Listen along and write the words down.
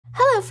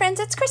Hello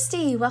friends, it's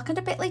Christy. Welcome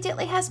to Bitly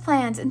Ditley Has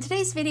Plans. In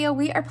today's video,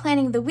 we are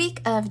planning the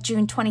week of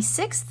June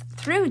 26th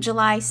through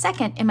July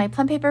 2nd in my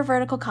Plum paper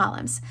vertical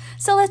columns.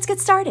 So let's get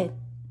started.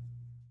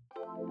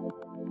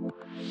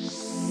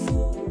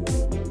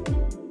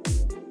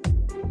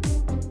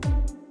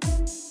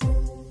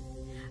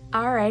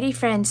 Alrighty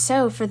friends,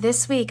 so for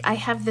this week, I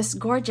have this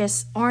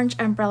gorgeous orange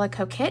umbrella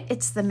coquette.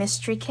 It's the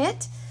mystery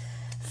kit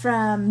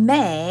from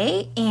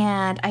May,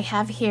 and I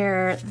have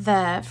here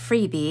the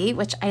freebie,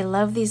 which I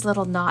love these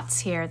little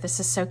knots here. This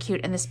is so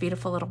cute in this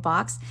beautiful little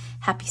box.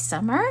 Happy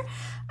summer.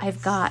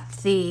 I've got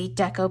the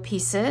deco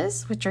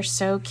pieces, which are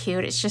so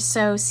cute. It's just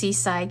so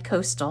seaside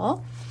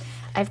coastal.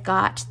 I've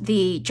got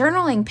the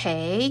journaling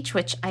page,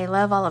 which I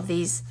love all of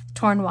these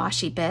torn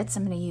washi bits.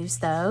 I'm going to use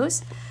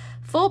those.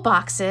 Full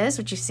boxes,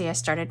 which you see I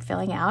started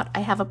filling out.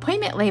 I have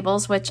appointment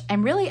labels, which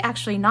I'm really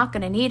actually not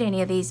going to need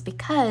any of these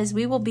because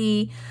we will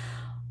be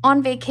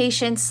on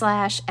vacation /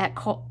 at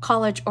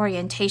college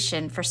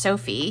orientation for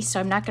Sophie, so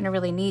I'm not going to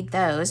really need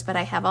those, but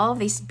I have all of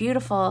these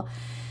beautiful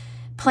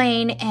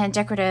plain and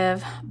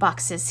decorative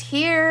boxes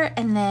here,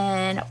 and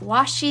then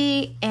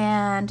washi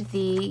and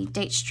the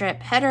date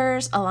strip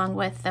headers along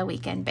with the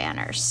weekend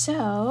banners.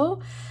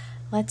 So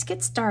let's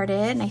get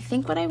started, and I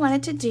think what I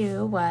wanted to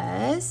do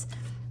was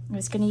I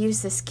was going to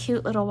use this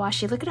cute little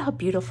washi. Look at how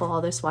beautiful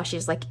all this washi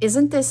is. Like,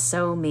 isn't this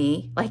so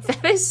me? Like,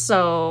 that is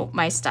so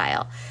my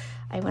style.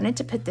 I wanted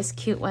to put this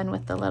cute one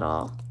with the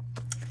little,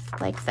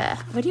 like the,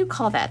 what do you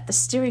call that? The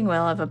steering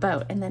wheel of a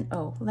boat. And then,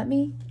 oh, let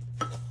me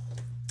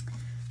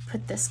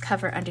put this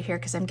cover under here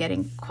because I'm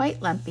getting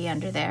quite lumpy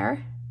under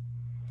there.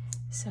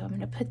 So I'm going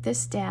to put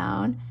this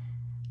down.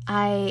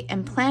 I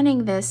am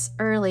planning this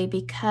early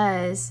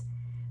because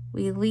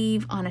we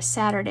leave on a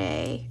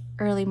Saturday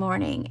early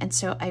morning, and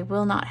so I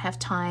will not have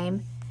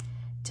time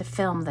to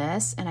film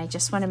this, and I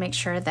just want to make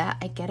sure that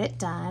I get it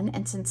done.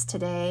 And since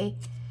today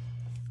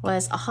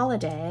was a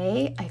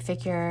holiday, I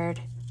figured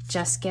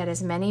just get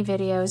as many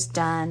videos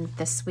done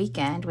this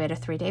weekend. We had a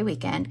 3-day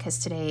weekend because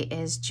today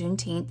is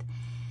Juneteenth,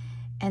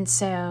 and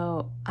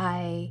so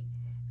I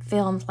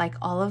filmed like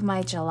all of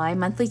my July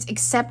monthlies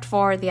except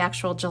for the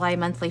actual July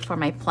monthly for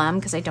my Plum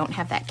because I don't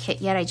have that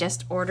kit yet. I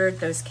just ordered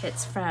those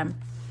kits from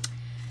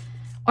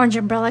Orange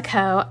Umbrella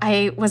Co.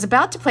 I was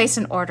about to place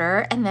an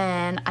order, and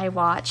then I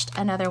watched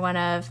another one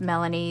of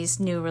Melanie's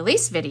new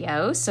release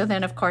videos. So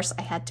then, of course,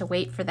 I had to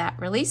wait for that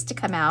release to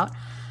come out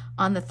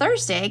on the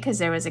Thursday because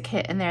there was a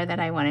kit in there that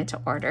I wanted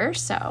to order.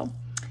 So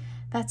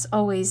that's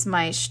always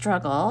my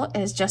struggle,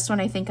 is just when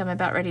I think I'm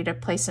about ready to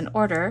place an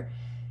order,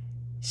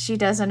 she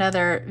does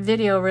another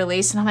video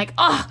release, and I'm like,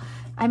 oh,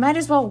 I might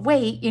as well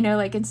wait, you know,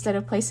 like instead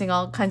of placing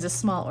all kinds of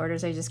small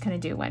orders, I just kind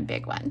of do one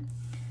big one.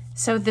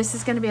 So this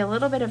is going to be a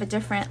little bit of a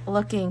different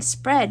looking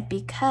spread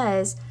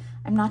because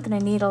I'm not going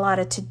to need a lot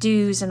of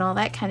to-dos and all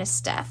that kind of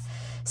stuff.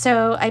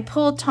 So I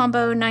pulled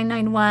Tombow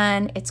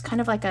 991. It's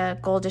kind of like a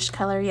goldish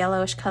color,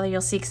 yellowish color,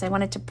 you'll see, because I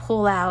wanted to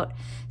pull out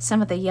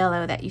some of the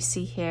yellow that you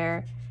see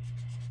here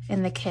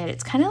in the kit.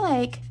 It's kind of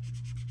like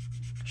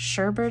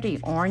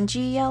sherbety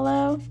orangey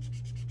yellow.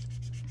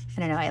 I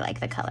don't know, I like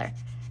the color,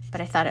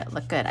 but I thought it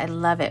looked good. I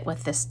love it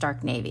with this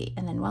dark navy.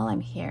 And then while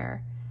I'm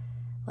here,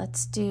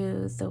 let's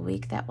do the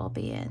week that we'll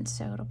be in.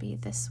 So it'll be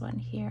this one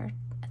here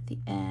at the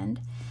end.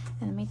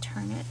 And let me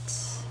turn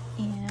it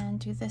and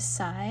do this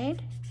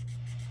side.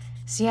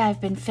 So yeah,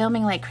 I've been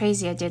filming like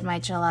crazy. I did my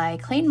July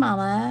Clean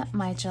Mama,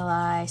 my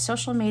July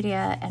social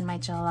media, and my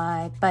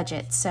July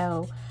budget.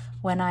 So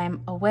when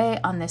I'm away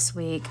on this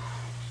week,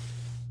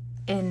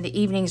 in the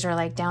evenings or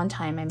like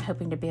downtime, I'm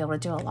hoping to be able to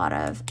do a lot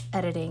of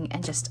editing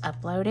and just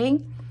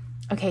uploading.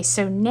 Okay,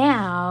 so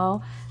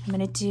now I'm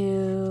gonna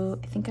do,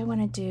 I think I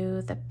wanna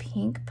do the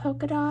pink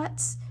polka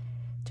dots.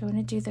 Do I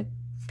wanna do the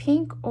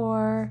pink,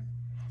 or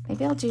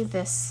maybe I'll do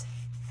this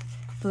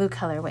blue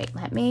color? Wait,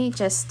 let me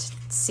just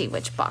see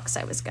which box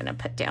I was gonna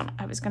put down.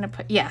 I was gonna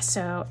put, yeah,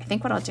 so I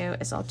think what I'll do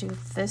is I'll do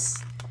this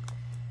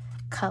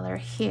color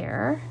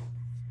here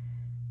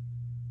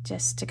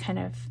just to kind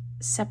of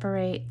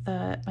separate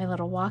my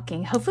little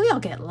walking. Hopefully I'll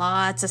get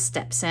lots of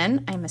steps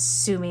in. I'm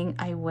assuming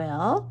I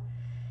will,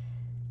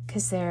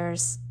 because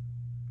there's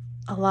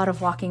a lot of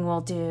walking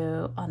we'll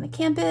do on the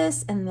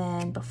campus, and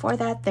then before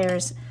that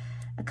there's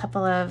a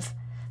couple of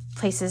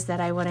places that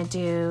I want to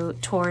do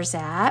tours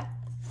at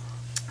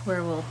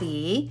where we'll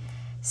be,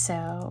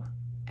 so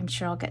I'm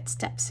sure I'll get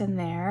steps in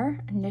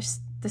there. And this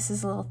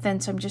is a little thin,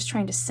 so I'm just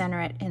trying to center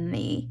it in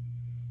the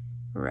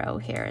row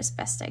here as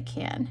best I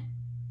can.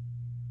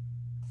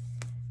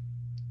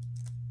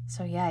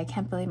 So yeah, I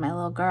can't believe my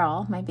little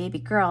girl, my baby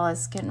girl,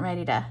 is getting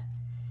ready to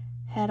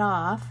head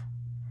off.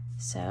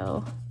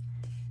 So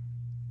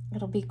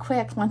it'll be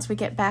quick once we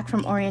get back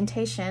from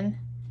orientation.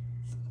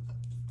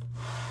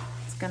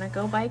 It's gonna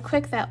go by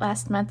quick that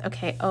last month.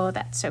 Okay, oh,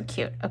 that's so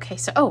cute. Okay,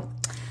 so, oh,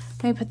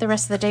 let me put the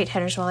rest of the date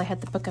headers while I had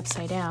the book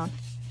upside down.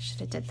 I should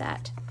have did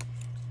that.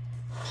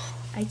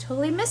 I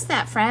totally missed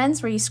that,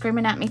 friends. Were you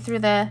screaming at me through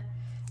the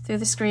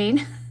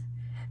screen?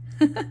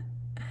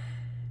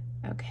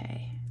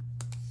 Okay,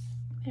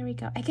 there we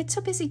go. I get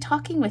so busy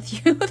talking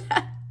with you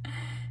that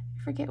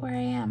I forget where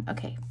I am.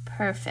 Okay,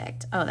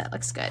 perfect. Oh, that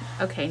looks good.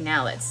 Okay,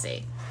 now let's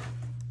see.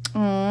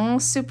 Oh,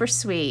 super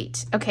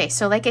sweet. Okay,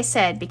 so like I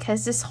said,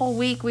 because this whole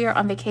week we are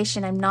on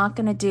vacation, I'm not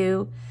going to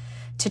do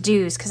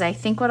to-dos, because I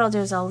think what I'll do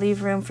is I'll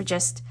leave room for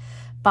just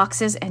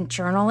boxes and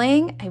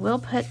journaling. I will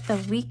put the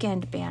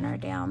weekend banner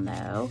down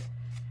though,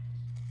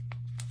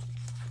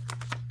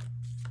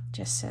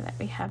 just so that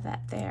we have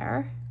that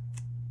there.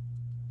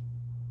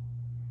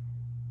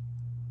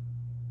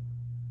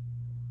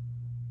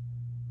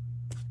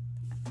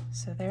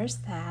 So there's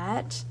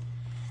that.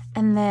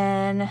 And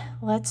then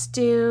let's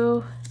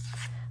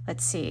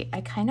see,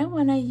 I kind of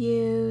want to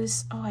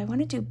use, oh, I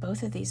want to do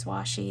both of these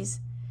washies.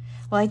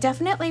 Well, I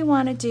definitely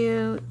want to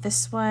do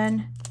this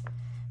one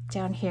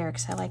down here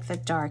because I like the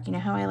dark. You know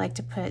how I like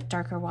to put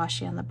darker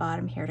washi on the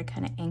bottom here to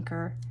kind of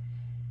anchor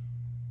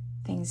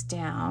things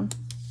down.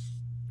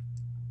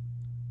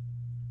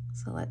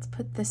 So let's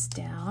put this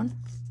down.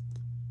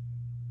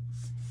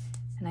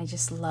 And I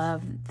just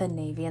love the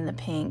navy and the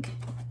pink.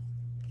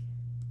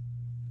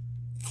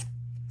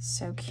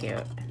 So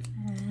cute.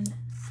 And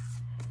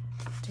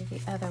do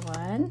the other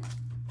one.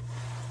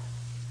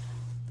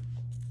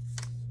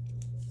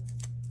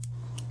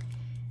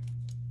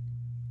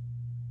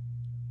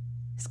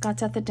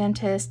 Scott's at the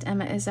dentist,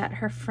 Emma is at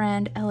her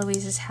friend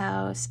Eloise's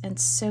house, and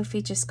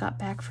Sophie just got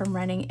back from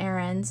running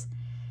errands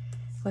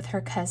with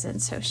her cousin.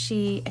 So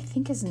she, I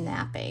think, is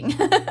napping.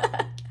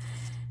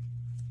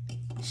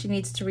 She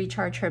needs to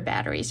recharge her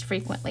batteries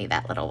frequently,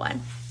 that little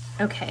one.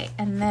 Okay,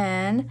 and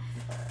then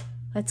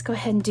let's go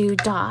ahead and do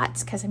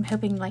dots, because I'm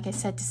hoping, like I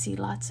said, to see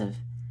lots of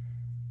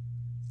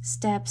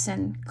steps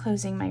and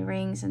closing my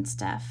rings and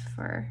stuff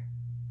for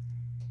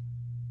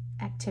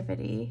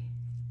activity.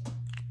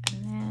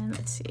 And then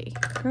let's see,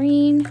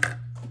 green.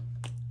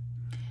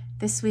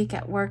 This week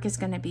at work is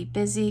going to be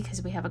busy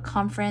because we have a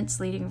conference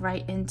leading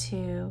right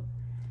into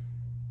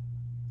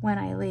when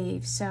I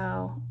leave.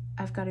 So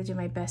I've got to do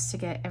my best to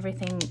get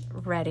everything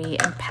ready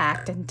and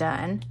packed and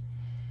done.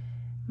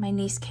 My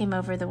niece came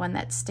over, the one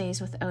that stays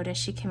with Otis.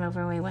 She came over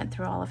and we went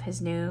through all of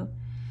his new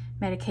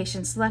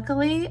medications.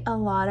 Luckily, a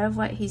lot of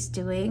what he's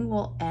doing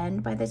will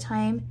end by the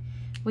time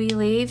we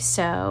leave,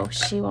 so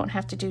she won't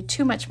have to do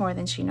too much more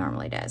than she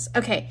normally does.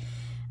 Okay,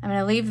 I'm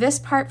going to leave this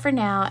part for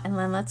now, and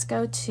then let's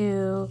go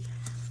to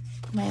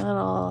my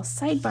little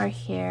sidebar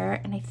here,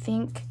 and I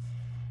think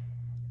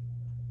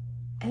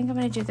I'm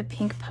going to do the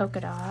pink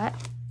polka dot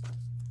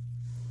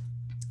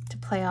to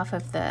play off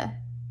of the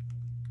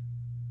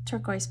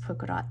turquoise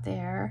polka dot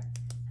there,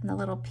 and the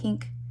little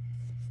pink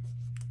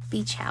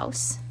beach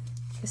house.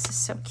 This is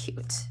so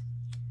cute.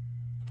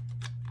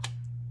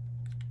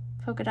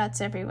 Polka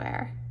dots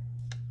everywhere.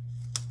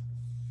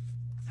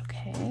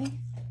 Okay.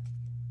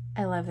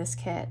 I love this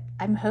kit.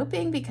 I'm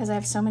hoping, because I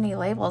have so many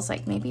labels,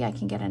 like maybe I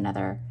can get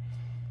another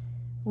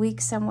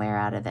week somewhere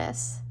out of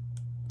this.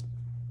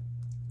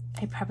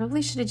 I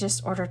probably should have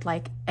just ordered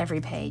like every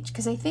page,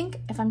 because I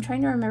think, if I'm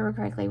trying to remember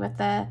correctly, with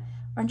the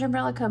Orange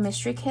Umbrella Co.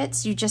 mystery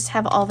kits, you just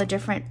have all the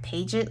different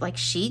pages, like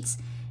sheets,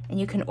 and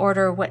you can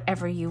order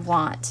whatever you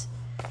want.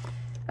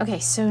 Okay,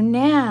 so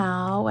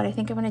now what I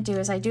think I'm going to do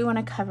is I do want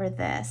to cover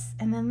this,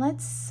 and then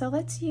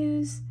let's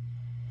use,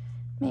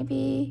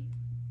 maybe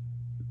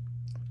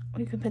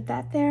we could put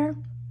that there,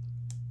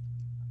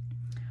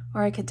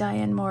 or I could dye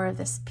in more of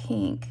this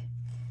pink.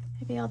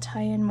 Maybe I'll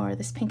tie in more of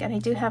this pink, and I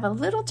do have a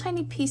little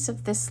tiny piece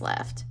of this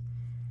left.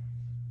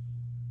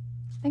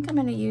 I think I'm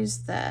going to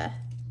use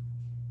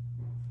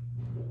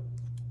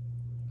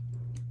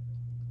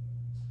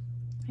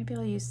maybe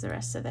I'll use the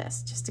rest of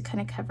this just to kind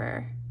of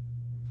cover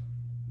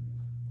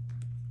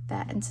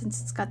that, and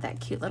since it's got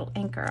that cute little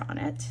anchor on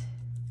it,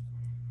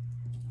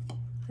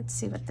 let's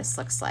see what this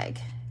looks like.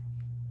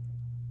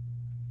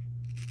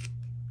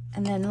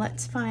 And then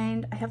let's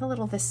find, I have a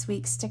little This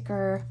Week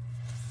sticker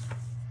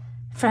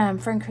from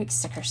Fern Creek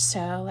Stickers,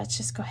 so let's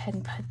just go ahead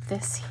and put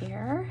this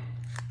here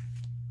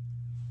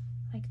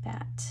like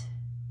that.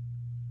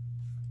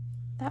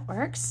 That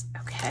works.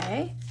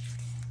 Okay,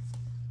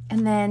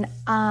 and then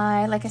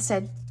like I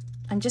said,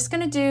 I'm just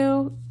going to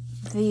do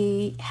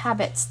the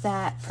habits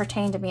that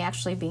pertain to me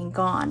actually being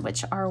gone,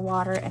 which are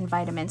water and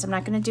vitamins. I'm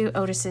not going to do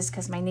Otis's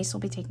because my niece will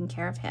be taking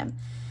care of him.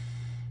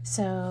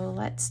 So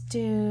let's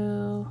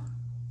do,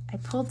 I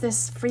pulled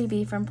this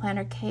freebie from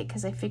Planner Kate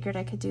because I figured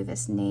I could do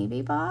this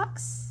navy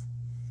box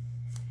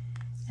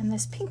and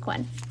this pink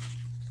one.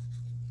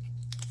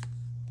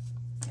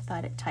 I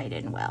thought it tied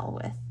in well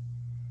with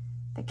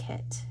the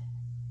kit.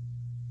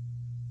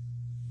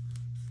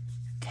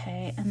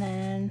 Okay, and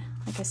then,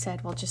 like I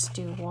said, we'll just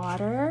do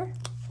water.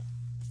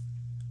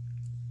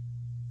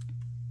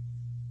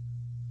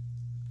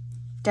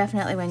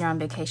 Definitely when you're on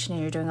vacation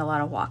and you're doing a lot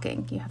of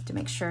walking, you have to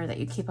make sure that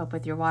you keep up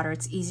with your water.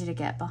 It's easy to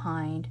get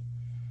behind.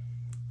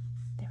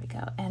 There we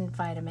go, and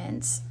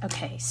vitamins.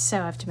 Okay,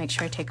 so I have to make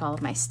sure I take all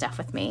of my stuff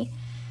with me.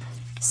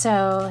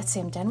 So let's see,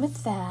 I'm done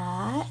with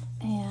that.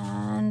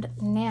 And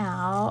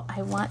now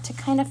I want to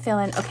kind of fill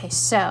in, okay,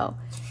 so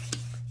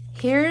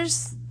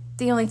here's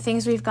the only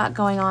things we've got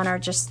going on are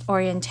just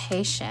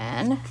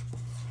orientation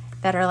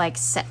that are like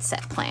set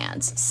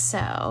plans.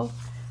 So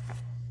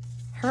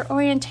her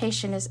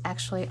orientation is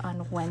actually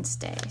on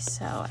Wednesday.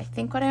 So I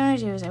think what I want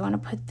to do is I want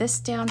to put this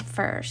down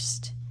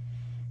first.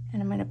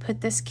 And I'm going to put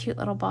this cute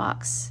little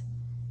box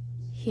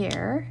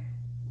here.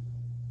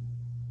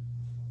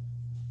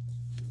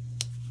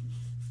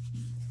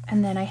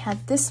 And then I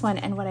had this one,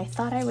 and what I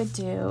thought I would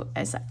do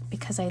is,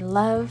 because I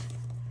love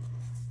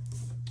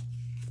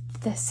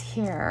this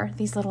here,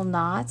 these little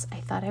knots, I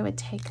thought I would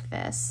take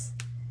this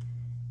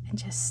and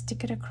just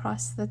stick it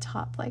across the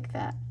top like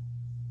that.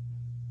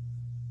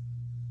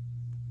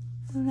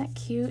 Isn't that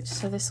cute?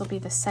 So this will be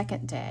the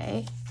second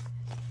day.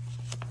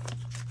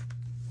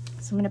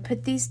 So I'm going to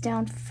put these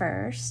down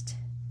first.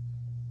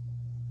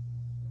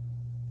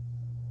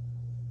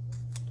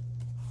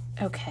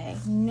 Okay,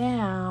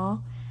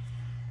 now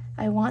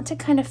I want to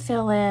kind of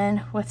fill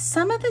in with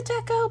some of the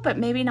deco, but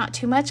maybe not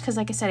too much, because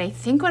like I said, I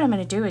think what I'm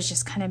going to do is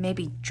just kind of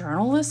maybe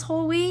journal this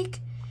whole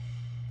week.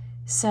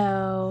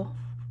 So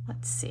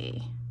let's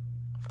see.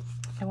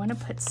 I want to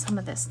put some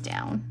of this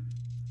down.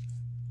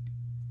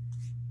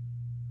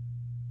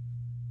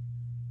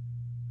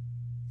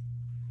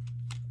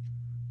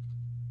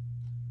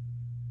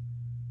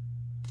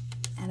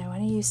 And I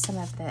want to use some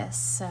of this.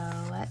 So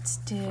let's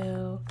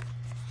do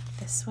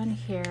this one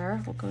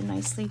here. We'll go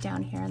nicely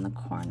down here in the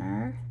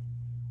corner.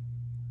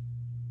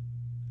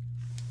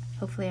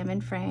 Hopefully I'm in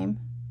frame.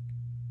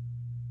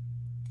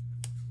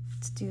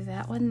 Let's do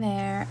that one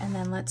there, and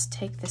then let's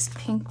take this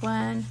pink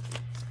one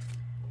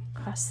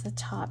across the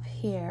top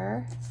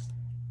here.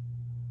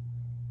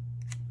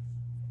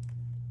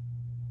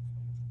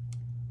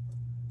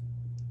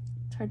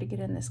 It's hard to get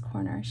in this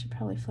corner. I should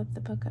probably flip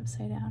the book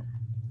upside down.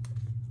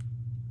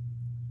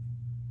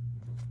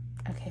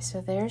 Okay,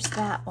 so there's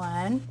that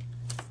one.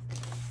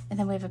 And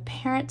then we have a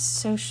parent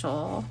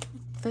social.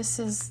 This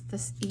is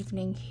this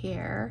evening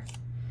here.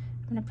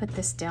 I'm gonna put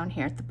this down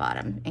here at the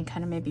bottom and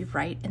kind of maybe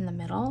right in the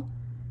middle,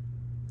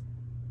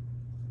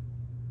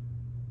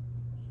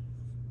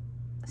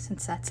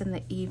 since that's in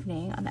the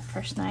evening on that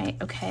first night.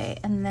 Okay,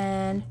 and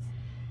then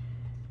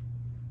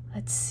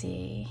let's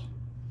see.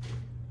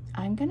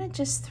 I'm gonna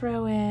just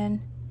throw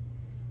in,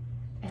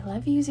 I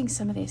love using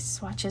some of these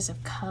swatches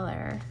of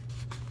color.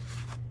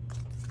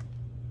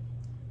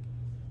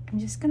 I'm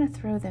just gonna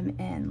throw them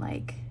in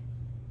like,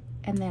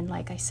 and then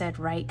like I said,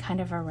 right kind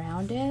of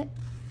around it.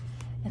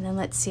 And then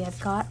let's see, I've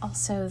got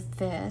also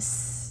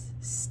this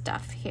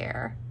stuff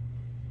here.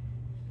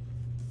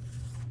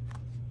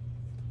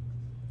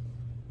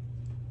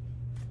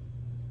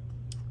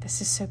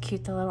 This is so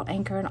cute, the little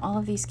anchor and all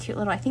of these cute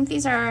little, I think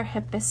these are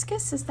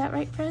hibiscus, is that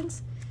right,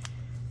 friends?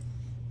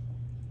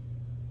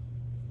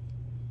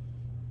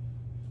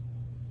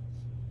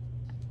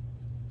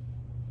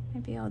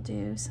 Maybe I'll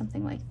do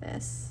something like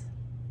this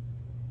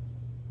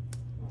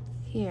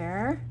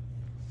here.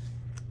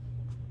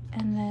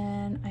 And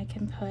then I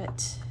can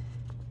put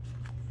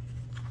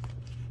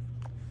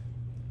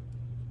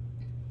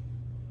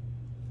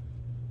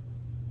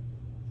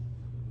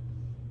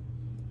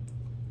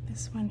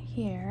this one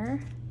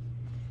here.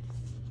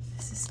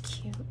 This is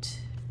cute.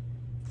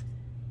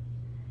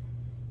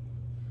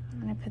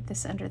 I'm gonna put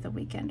this under the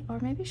weekend, or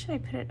maybe should I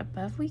put it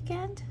above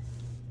weekend?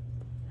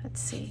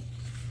 Let's see.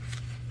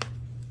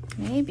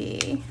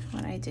 Maybe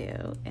what I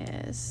do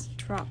is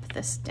drop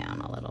this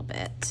down a little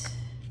bit.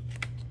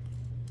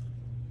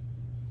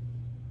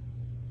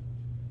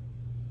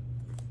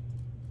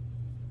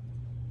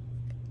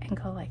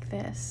 And go like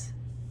this.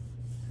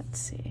 Let's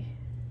see.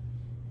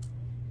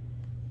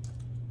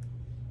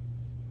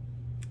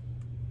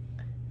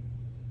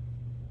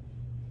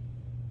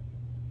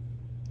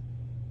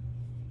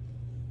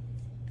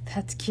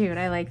 That's cute.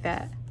 I like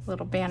that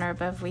little banner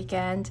above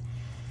weekend.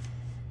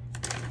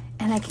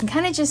 And I can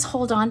kind of just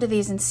hold on to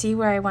these and see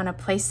where I want to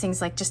place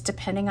things, like just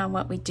depending on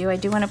what we do. I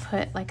do want to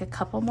put like a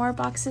couple more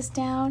boxes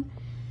down.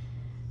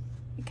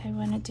 I think I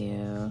want to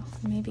do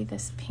maybe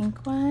this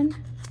pink one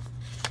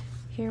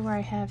here where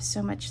I have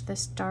so much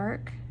this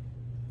dark.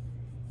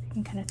 I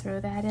can kind of throw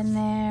that in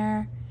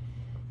there,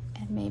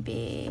 and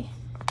maybe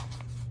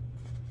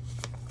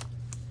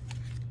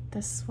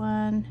this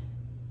one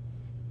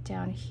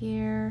down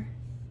here.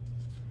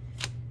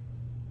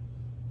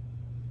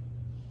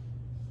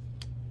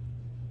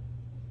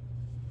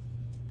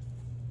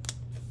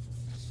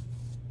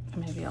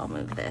 Maybe I'll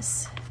move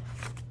this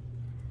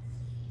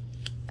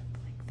up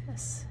like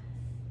this.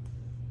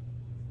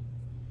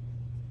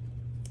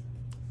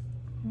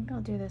 Maybe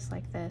I'll do this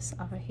like this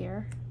off of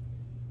here.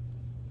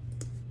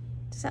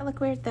 Does that look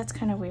weird? That's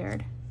kind of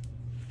weird.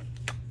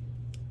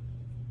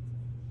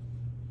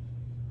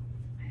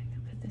 I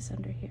can put this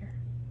under here.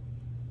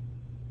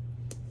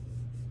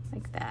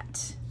 Like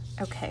that.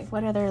 Okay,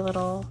 what other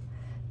little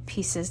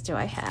pieces do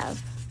I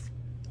have?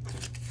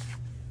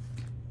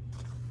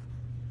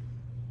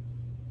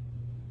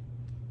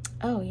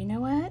 Oh, you know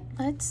what?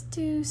 Let's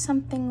do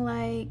something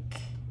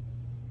like,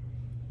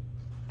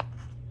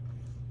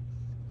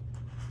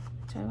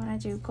 do I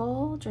want to do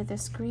gold or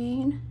this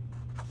green?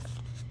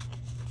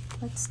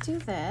 Let's do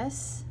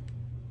this.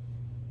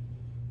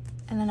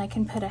 And then I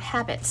can put a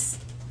habits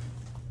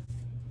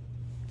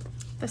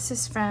This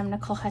is from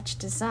Nicole Hutch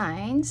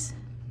Designs.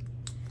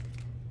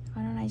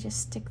 Why don't I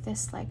just stick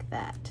this like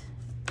that?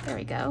 There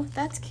we go.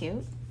 That's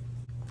cute.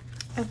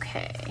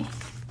 Okay.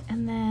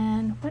 And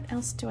then what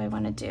else do I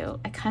want to do?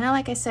 I kind of,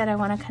 like I said, I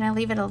want to kind of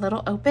leave it a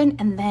little open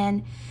and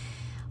then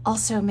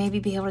also maybe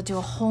be able to do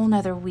a whole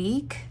nother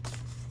week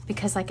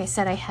because like I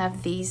said, I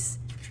have these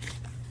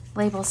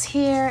labels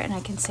here and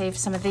I can save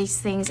some of these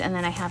things and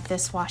then I have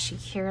this washi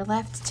here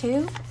left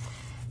too.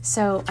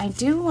 So I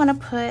do want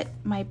to put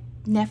my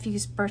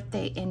nephew's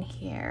birthday in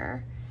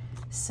here.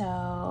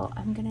 So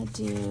I'm gonna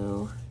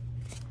do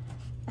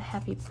a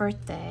happy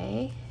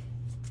birthday.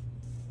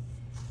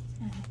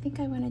 And I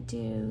think I want to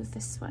do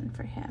this one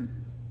for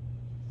him.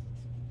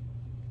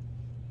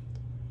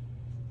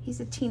 He's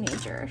a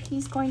teenager.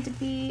 He's going to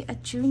be a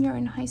junior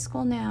in high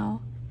school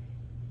now.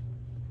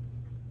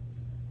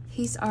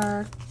 He's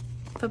our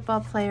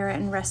football player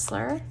and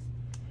wrestler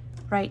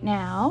right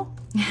now.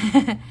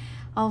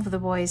 All of the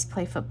boys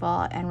play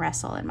football and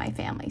wrestle in my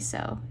family,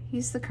 so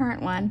he's the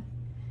current one.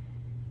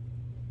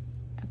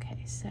 Okay,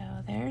 so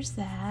there's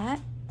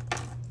that.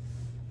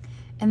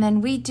 And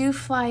then we do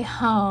fly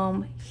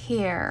home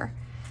here.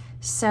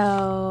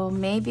 So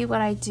maybe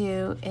what I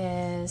do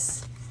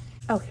is,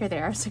 oh, here they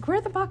are. I was like, where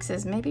are the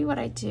boxes? Maybe what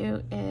I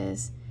do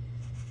is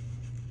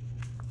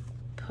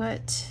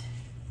put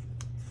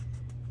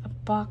a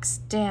box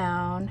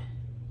down.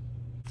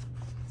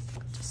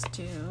 Just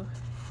do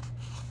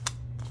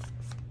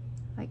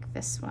like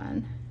this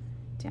one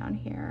down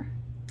here.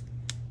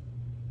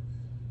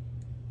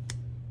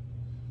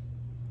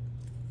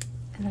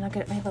 And then I'll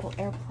get my little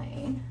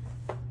airplane.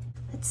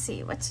 Let's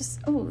see, what's this?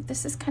 Oh,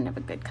 this is kind of a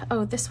good cut.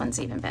 Oh, this one's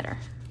even better.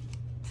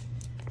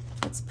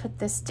 Let's put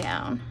this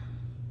down.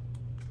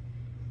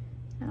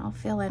 And I'll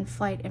fill in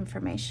flight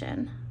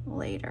information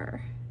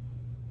later.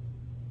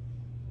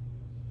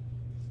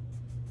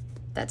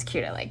 That's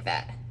cute, I like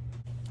that.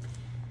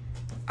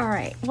 All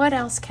right, what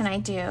else can I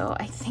do?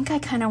 I think I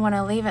kind of want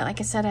to leave it. Like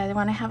I said, I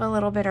want to have a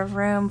little bit of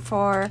room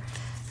for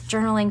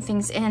journaling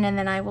things in, and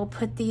then I will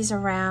put these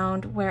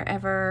around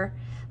wherever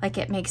like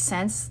it makes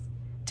sense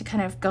to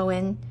kind of go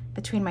in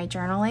between my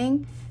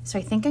journaling. So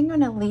I think I'm going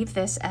to leave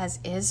this as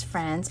is,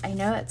 friends. I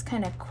know it's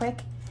kind of quick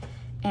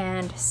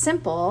and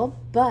simple,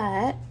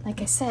 but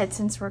like I said,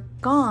 since we're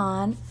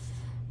gone,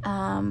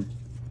 I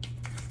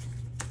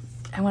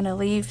want to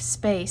leave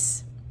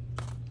space.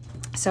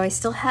 So I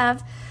still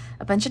have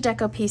a bunch of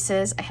deco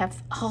pieces. I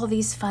have all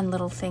these fun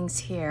little things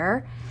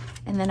here.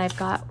 And then I've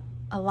got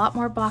a lot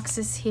more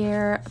boxes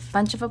here, a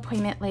bunch of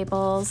appointment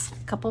labels,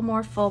 a couple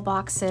more full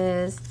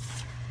boxes,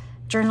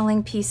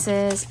 journaling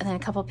pieces, and then a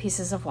couple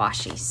pieces of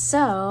washi.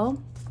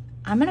 So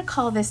I'm gonna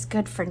call this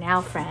good for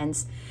now,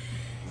 friends.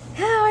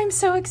 Oh, I'm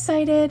so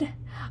excited.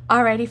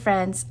 Alrighty,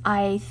 friends,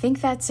 I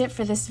think that's it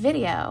for this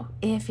video.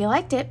 If you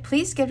liked it,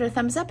 please give it a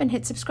thumbs up and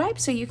hit subscribe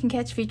so you can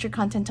catch future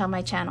content on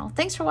my channel.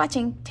 Thanks for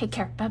watching. Take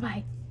care.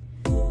 Bye-bye.